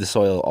 it the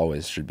soil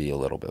always should be a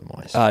little bit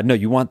moist. No,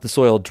 you want the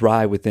soil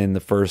dry within the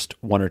first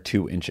 1 or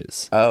 2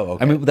 inches. Oh,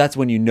 okay. I mean, that's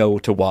when you know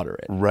to water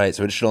it. Right.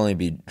 So it should only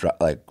be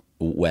like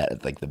wet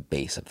at like the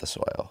base of the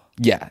soil.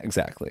 Yeah,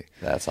 exactly.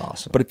 That's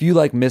awesome. But if you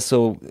like miss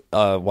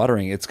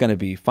watering, it's going to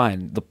be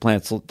fine.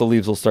 The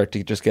leaves will start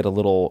to just get a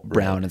little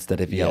brown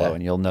instead of yellow, Yeah.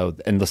 and you'll know.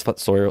 And the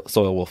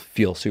soil will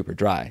feel super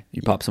dry.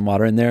 You pop some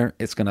water in there,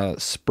 it's going to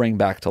spring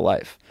back to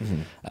life.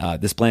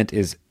 This plant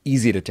is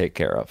easy to take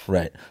care of.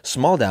 Right.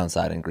 Small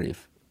downside in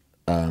grief.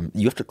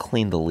 You have to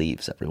clean the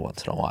leaves every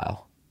once in a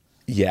while.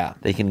 Yeah,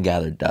 They can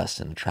gather dust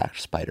and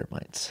attract spider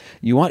mites.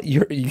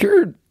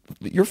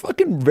 you're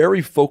fucking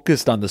very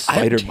focused on the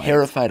spider I'm mites.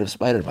 terrified of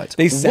spider mites.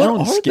 They What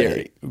sound are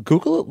scary.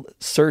 Google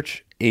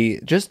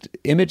it,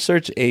 image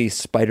search a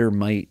spider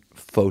mite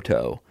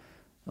photo.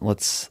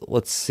 Let's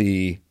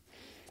see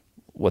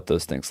what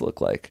those things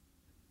look like.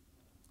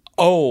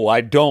 Oh, I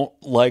don't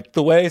like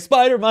the way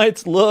spider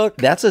mites look.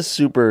 That's a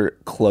super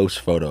close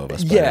photo of a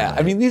spider Yeah, mite.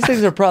 I mean, these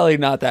things are probably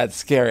not that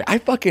scary. I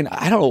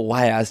don't know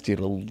why I asked you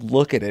to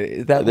look at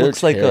it. That They're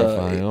looks like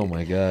terrifying. Oh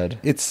my god.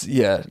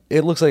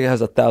 it looks like it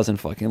has 1,000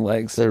 fucking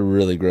legs. They're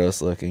really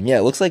gross looking. Yeah,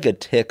 it looks like a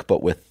tick,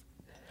 but with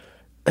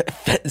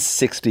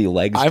 60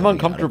 legs. I'm coming out of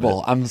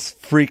uncomfortable. I'm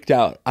freaked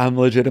out. I'm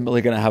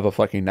legitimately going to have a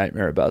fucking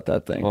nightmare about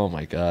that thing. it. Oh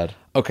my god.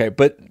 Okay,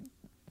 but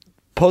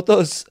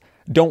pothos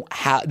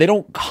they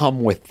don't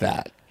come with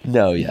that.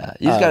 No, yeah.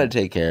 You just got to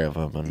take care of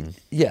them and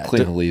yeah,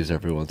 clean the leaves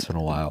every once in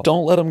a while.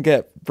 Don't let them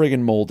get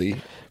friggin'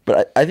 moldy.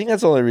 But I think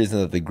that's the only reason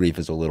that the grief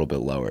is a little bit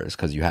lower is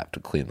because you have to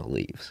clean the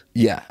leaves.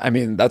 Yeah, I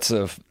mean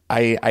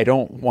I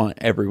don't want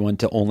everyone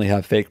to only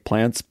have fake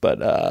plants,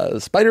 but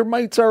spider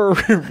mites are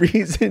a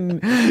reason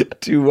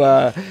to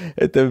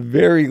at the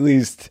very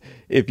least,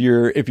 if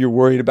you're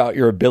worried about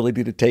your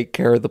ability to take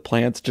care of the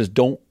plants, just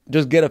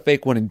get a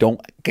fake one and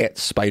don't get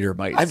spider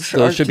mites. I'm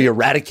sure- those should be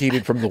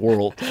eradicated from the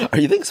world. Are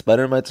you think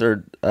spider mites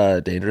are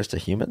dangerous to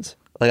humans?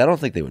 Like, I don't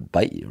think they would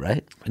bite you,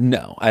 right?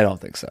 No, I don't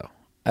think so.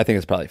 I think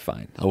it's probably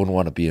fine. I wouldn't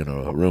want to be in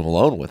a room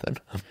alone with it.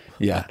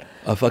 Yeah,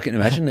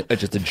 imagine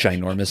just a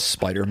ginormous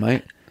spider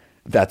mite.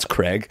 That's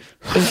Craig.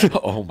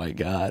 Oh my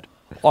god.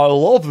 I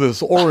love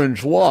this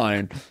orange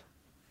wine.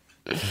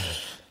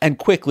 And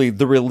quickly,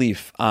 the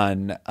relief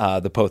on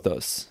the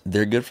pothos.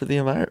 They're good for the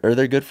environment, or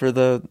they're good for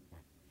the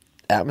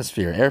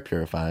atmosphere, air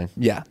purifying.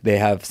 Yeah, they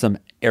have some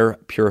air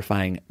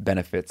purifying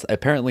benefits.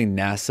 Apparently,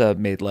 NASA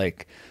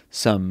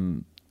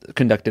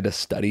conducted a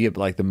study of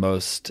like the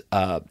most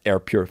air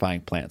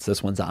purifying plants.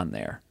 This one's on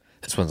there.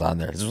 This one's on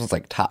there. This one's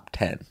like top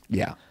 10.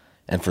 Yeah.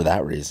 And for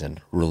that reason,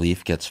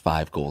 Relief gets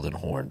 5 golden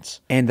horns.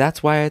 And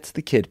that's why it's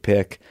the kid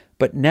pick.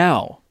 But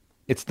now,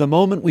 it's the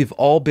moment we've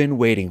all been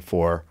waiting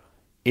for.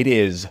 It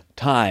is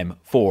time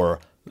for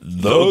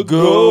the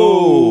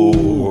Go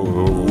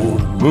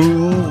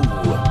Moo.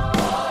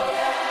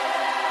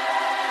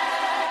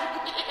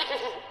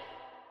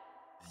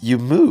 You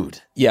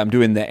mooed. Yeah, I'm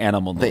doing the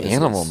animal The noises.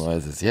 animal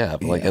noises, yeah.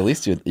 But like, at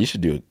least you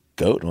should do a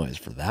goat noise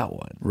for that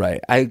one. Right.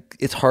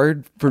 It's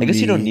hard for me. I guess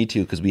you don't need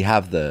to because we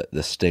have the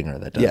stinger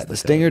that does. Yeah, the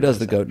stinger does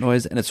the goat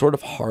noise, and it's sort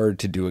of hard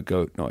to do a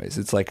goat noise.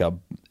 It's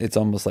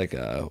almost like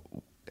a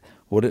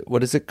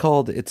what is it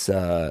called? It's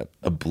a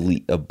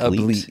bleat. A bleat.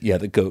 a bleat. Yeah,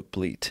 the goat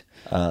bleat.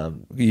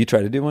 You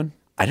try to do one?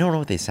 I don't know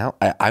what they sound.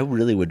 I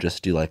really would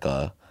just do like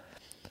a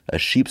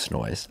sheep's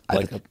noise.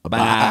 Like a a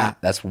bah.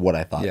 That's what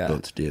I thought Yeah.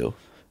 goats do.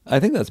 I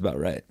think that's about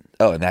right.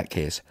 Oh, in that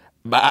case,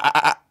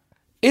 bah.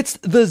 It's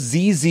the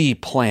ZZ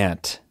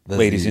plant, The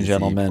ladies and ZZ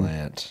gentlemen.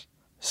 plant.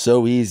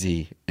 So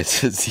easy.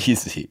 It's just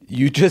easy.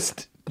 You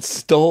just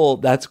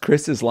That's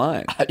Chris's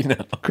line. I know.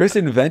 Chris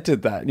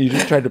invented that, and you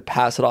just tried to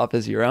pass it off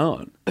as your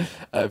own.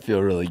 I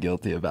feel really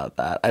guilty about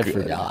that. I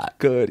forgot.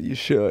 Good, you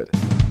should.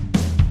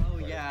 Oh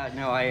yeah,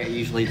 no, I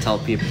usually tell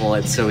people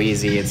it's so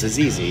easy, it's as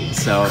easy.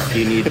 So if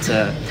you need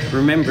to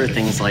remember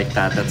things like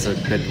that, that's a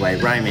good way.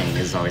 Rhyming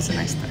is always a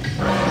nice thing.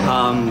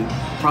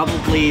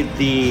 Probably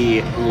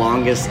the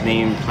longest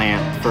named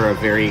plant for a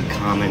very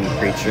common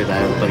creature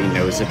that everybody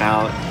knows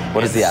about.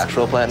 What is the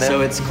actual plant name? So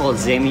it's called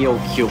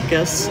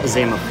Zamioculcas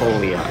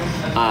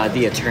zamifolia.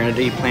 The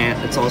eternity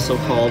plant, it's also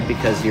called,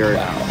 because you're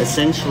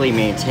essentially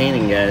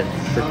maintaining it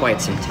for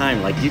quite some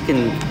time. Like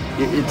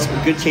it's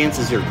good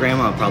chances your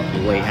grandma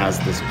probably has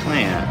this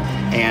plant,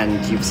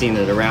 and you've seen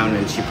it around,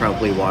 and she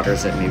probably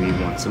waters it maybe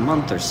once a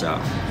month or so.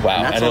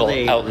 Wow, and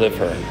it'll outlive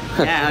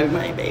her. Yeah,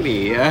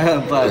 maybe.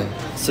 But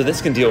So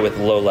this can deal with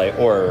low light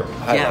or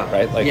highlight,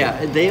 right? Like,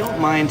 yeah, they don't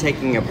mind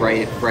taking a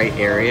bright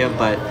area,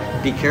 but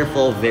be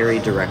careful, very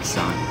direct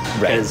sun.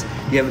 Because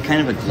you have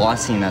kind of a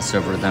glossiness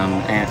over them,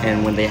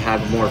 and when they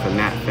have more of a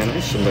matte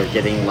finish and they're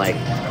getting like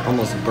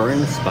almost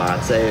burn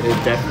spots, it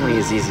definitely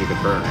is easy to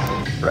burn.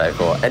 Right,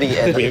 cool.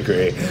 we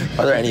agree.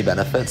 Are there any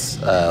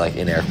benefits, like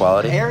in air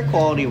quality? Air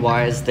quality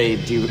wise, they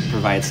do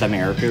provide some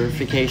air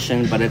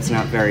purification, but it's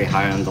not very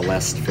high on the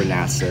list for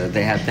NASA.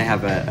 They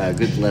have a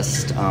good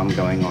list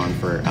going on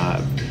for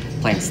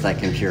plants that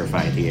can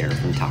purify the air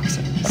from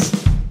toxins.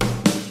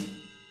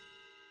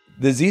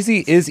 The ZZ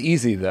is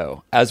easy,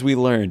 though, as we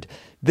learned.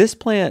 This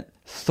plant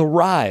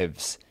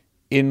thrives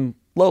in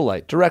low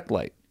light, direct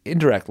light,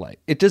 indirect light.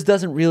 It just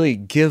doesn't really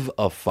give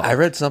a fuck. I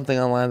read something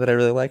online that I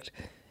really liked.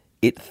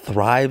 It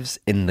thrives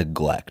in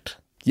neglect.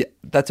 Yeah,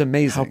 that's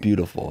amazing. How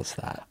beautiful is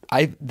that?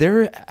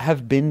 There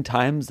have been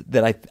times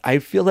that I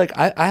feel like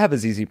I have a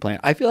ZZ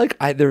plant. I feel like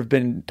there have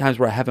been times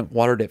where I haven't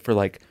watered it for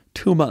like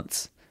 2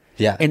 months.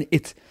 Yeah. And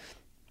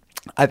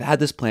I've had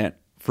this plant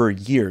for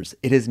years.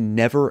 It has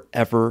never,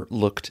 ever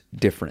looked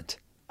different.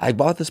 I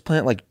bought this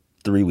plant like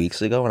 3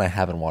 weeks ago, and I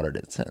haven't watered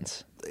it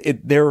since.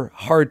 They're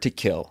hard to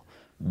kill.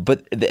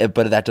 But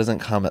that doesn't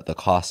come at the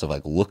cost of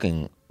like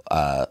looking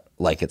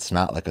like it's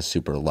not like a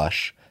super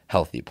lush,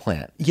 healthy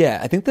plant. Yeah,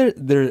 I think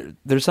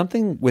there's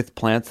something with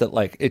plants that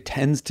like it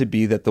tends to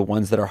be that the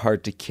ones that are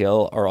hard to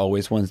kill are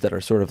always ones that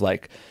are sort of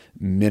like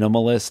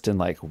minimalist and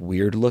like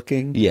weird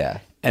looking. Yeah.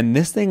 And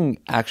this thing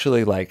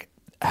actually like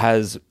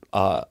has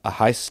a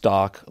high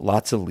stalk,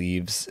 lots of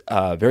leaves,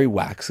 very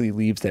waxy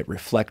leaves that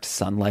reflect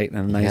sunlight in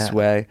a nice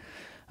way.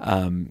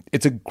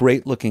 It's a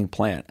great looking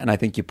plant, and I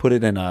think you put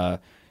it in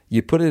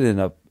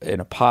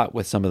a pot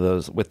with some of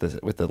those with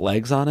the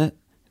legs on it.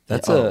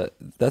 That's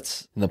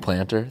the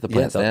planter, the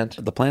plant stand,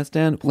 the plant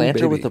stand,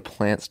 planter with the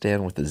plant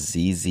stand with the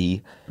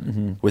ZZ,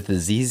 with the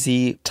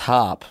ZZ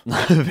top.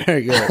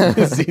 Very good,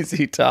 the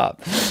ZZ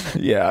top.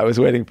 Yeah, I was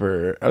waiting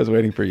for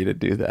you to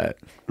do that.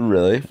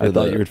 Really? I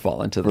thought you would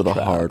fall into the trap.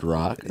 hard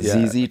rock.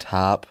 Yeah. ZZ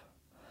top,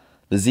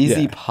 the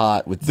ZZ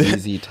pot with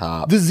ZZ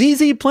top. The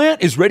ZZ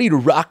plant is ready to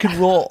rock and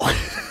roll.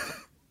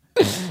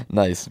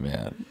 Nice,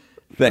 man.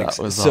 Thanks.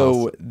 That was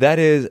so awesome. that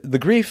is the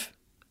grief.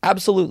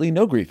 Absolutely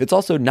no grief. It's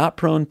also not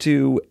prone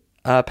to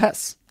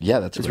pests. Yeah,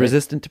 that's It's right.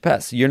 resistant to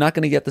pests. You're not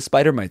going to get the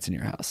spider mites in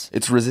your house.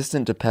 It's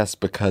resistant to pests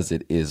because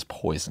it is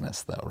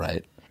poisonous, though,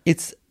 right?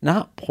 It's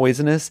not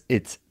poisonous.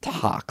 It's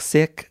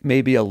toxic,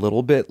 maybe a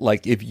little bit.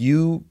 Like if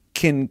you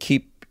can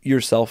keep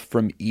yourself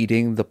from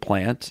eating the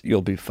plant,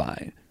 you'll be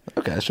fine.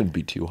 Okay, that shouldn't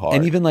be too hard.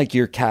 And even like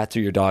your cats or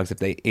your dogs, if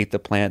they ate the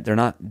plant, they're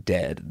not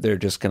dead. They're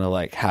just going to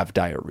like have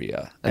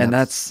diarrhea. And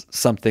that's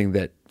something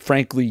that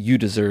frankly you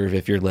deserve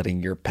if you're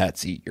letting your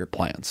pets eat your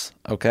plants.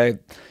 Okay?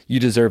 You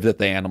deserve that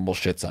the animal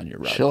shits on your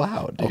rug. Chill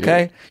out, dude.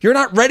 Okay? You're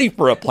not ready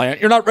for a plant.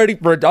 You're not ready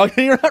for a dog.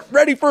 You're not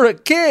ready for a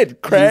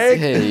kid, Craig.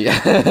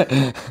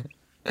 Hey.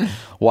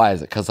 Why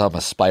is it? Because I'm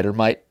a spider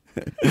mite?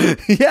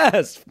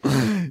 Yes.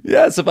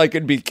 Yes, if I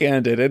can be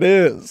candid, it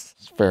is.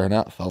 Fair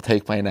enough. I'll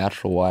take my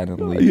natural wine and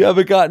leave. You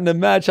haven't gotten a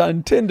match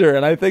on Tinder,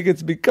 and I think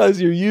it's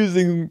because you're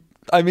using,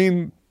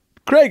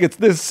 Craig, it's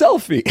this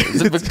selfie.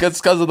 Is it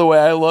because of the way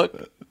I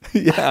look?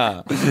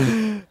 Yeah.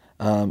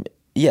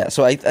 Yeah,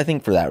 so I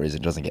think for that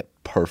reason it doesn't get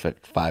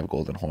perfect 5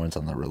 golden horns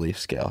on the relief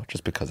scale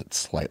just because it's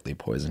slightly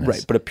poisonous.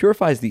 Right, but it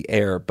purifies the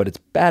air, but it's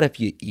bad if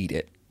you eat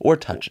it. Or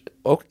touch it.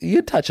 Oh,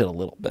 you touch it a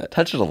little bit.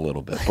 Touch it a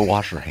little bit, but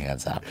wash your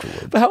hands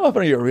afterwards. But how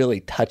often are you really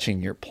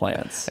touching your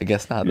plants? I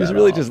guess not You just that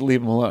really often. just leave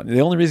them alone. The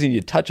only reason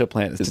you touch a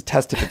plant is to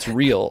test if it's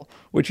real,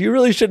 which you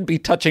really shouldn't be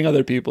touching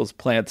other people's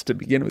plants to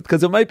begin with,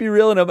 because it might be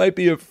real and it might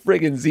be a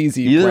friggin' ZZ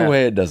Either plant.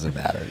 way, it doesn't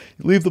matter.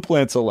 Leave the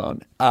plants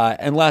alone.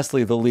 And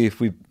lastly, the leaf.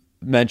 We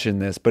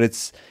mentioned this, but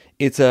it's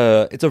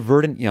a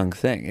verdant young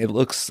thing. It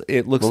looks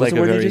What was like the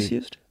a word you very just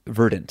used?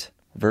 verdant.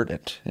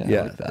 Verdant. Yeah, I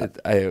Yeah, like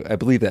that. I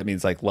believe that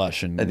means like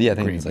lush and Yeah, I think it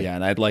green. means like-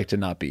 And I'd like to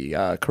not be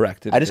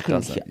corrected. I if just it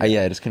couldn't. doesn't.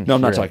 I just couldn't. No,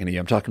 I'm not hear it. talking to you.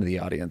 I'm talking to the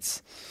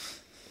audience.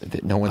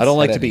 No one. I don't said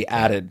like to be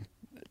anything. added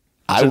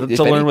If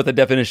to learn any- what the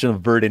definition of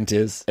verdant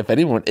is. If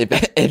anyone,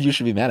 if you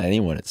should be mad at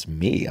anyone, it's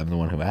me. I'm the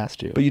one who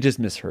asked you. But you just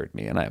misheard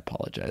me, and I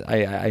apologize. I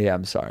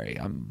am sorry.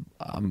 I'm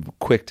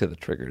quick to the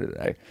trigger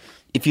today.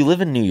 If you live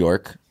in New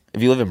York,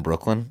 if you live in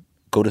Brooklyn,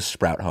 go to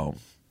Sprout Home.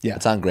 Yeah.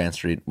 It's on Grant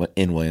Street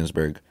in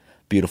Williamsburg.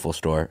 Beautiful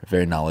store,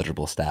 very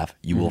knowledgeable staff.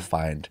 You will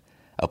find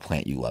a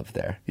plant you love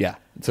there. Yeah.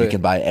 You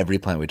can buy every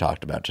plant we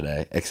talked about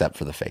today, except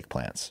for the fake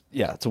plants.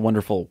 Yeah, it's a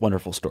wonderful,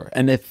 wonderful store.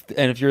 And if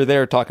you're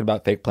there talking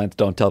about fake plants,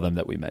 don't tell them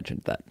that we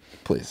mentioned that.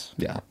 Please.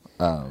 Yeah.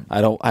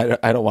 I don't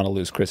want to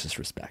lose Chris's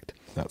respect.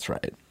 That's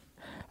right.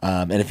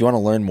 And if you want to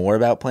learn more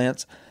about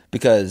plants,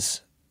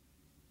 because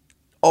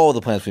all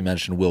the plants we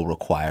mentioned will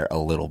require a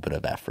little bit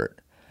of effort.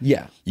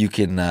 Yeah. You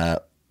can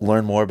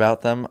learn more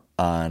about them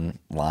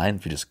online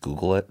if you just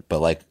Google it.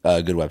 But like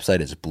a good website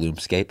is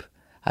Bloomscape,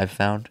 I've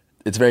found.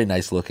 It's very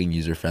nice looking,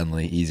 user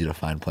friendly, easy to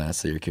find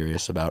plants that you're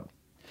curious about.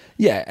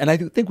 Yeah, and I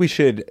think we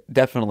should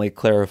definitely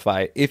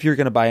clarify, if you're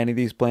going to buy any of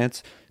these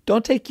plants,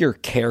 don't take your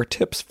care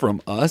tips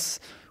from us.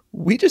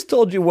 We just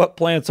told you what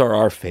plants are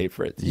our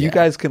favorites. You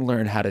guys can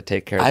learn how to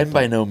take care of them. I'm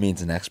by no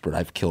means an expert.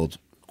 I've killed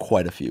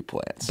quite a few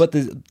plants. But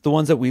the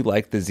ones that we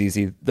like, the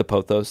ZZ, the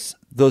pothos,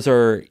 those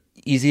are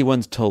easy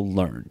ones to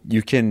learn.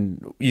 You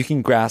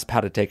can grasp how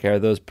to take care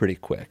of those pretty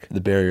quick.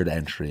 The barrier to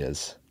entry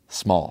is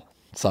small,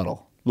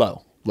 subtle,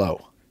 Low.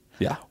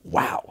 Yeah.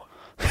 Wow.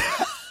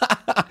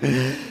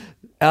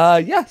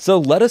 So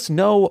let us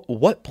know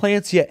what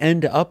plants you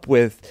end up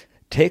with.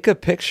 Take a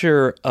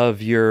picture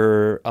of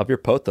your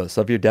pothos,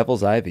 of your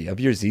devil's ivy, of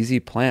your ZZ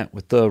plant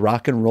with the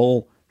rock and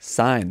roll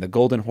sign, the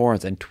golden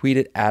horns, and tweet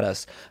it at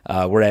us.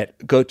 We're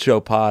at Goat Show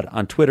Pod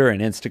on Twitter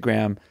and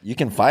Instagram. You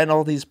can find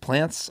all these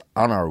plants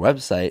on our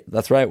website.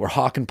 That's right. We're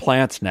hawking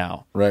plants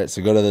now. Right.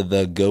 So go to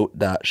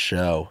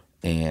thegoat.show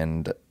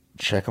and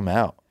check them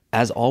out.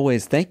 As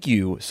always, thank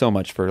you so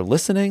much for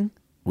listening.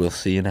 We'll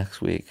see you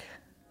next week.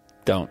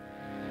 Don't.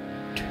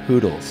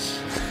 Toodles.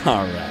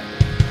 All right.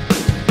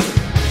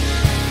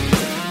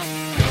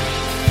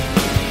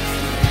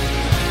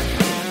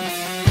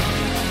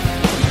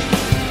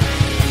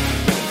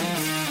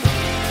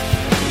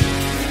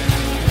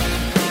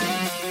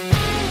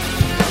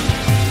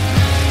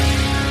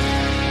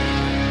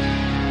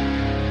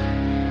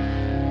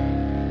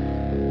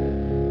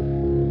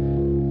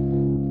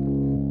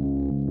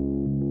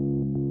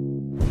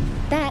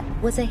 That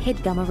was a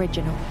HeadGum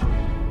original.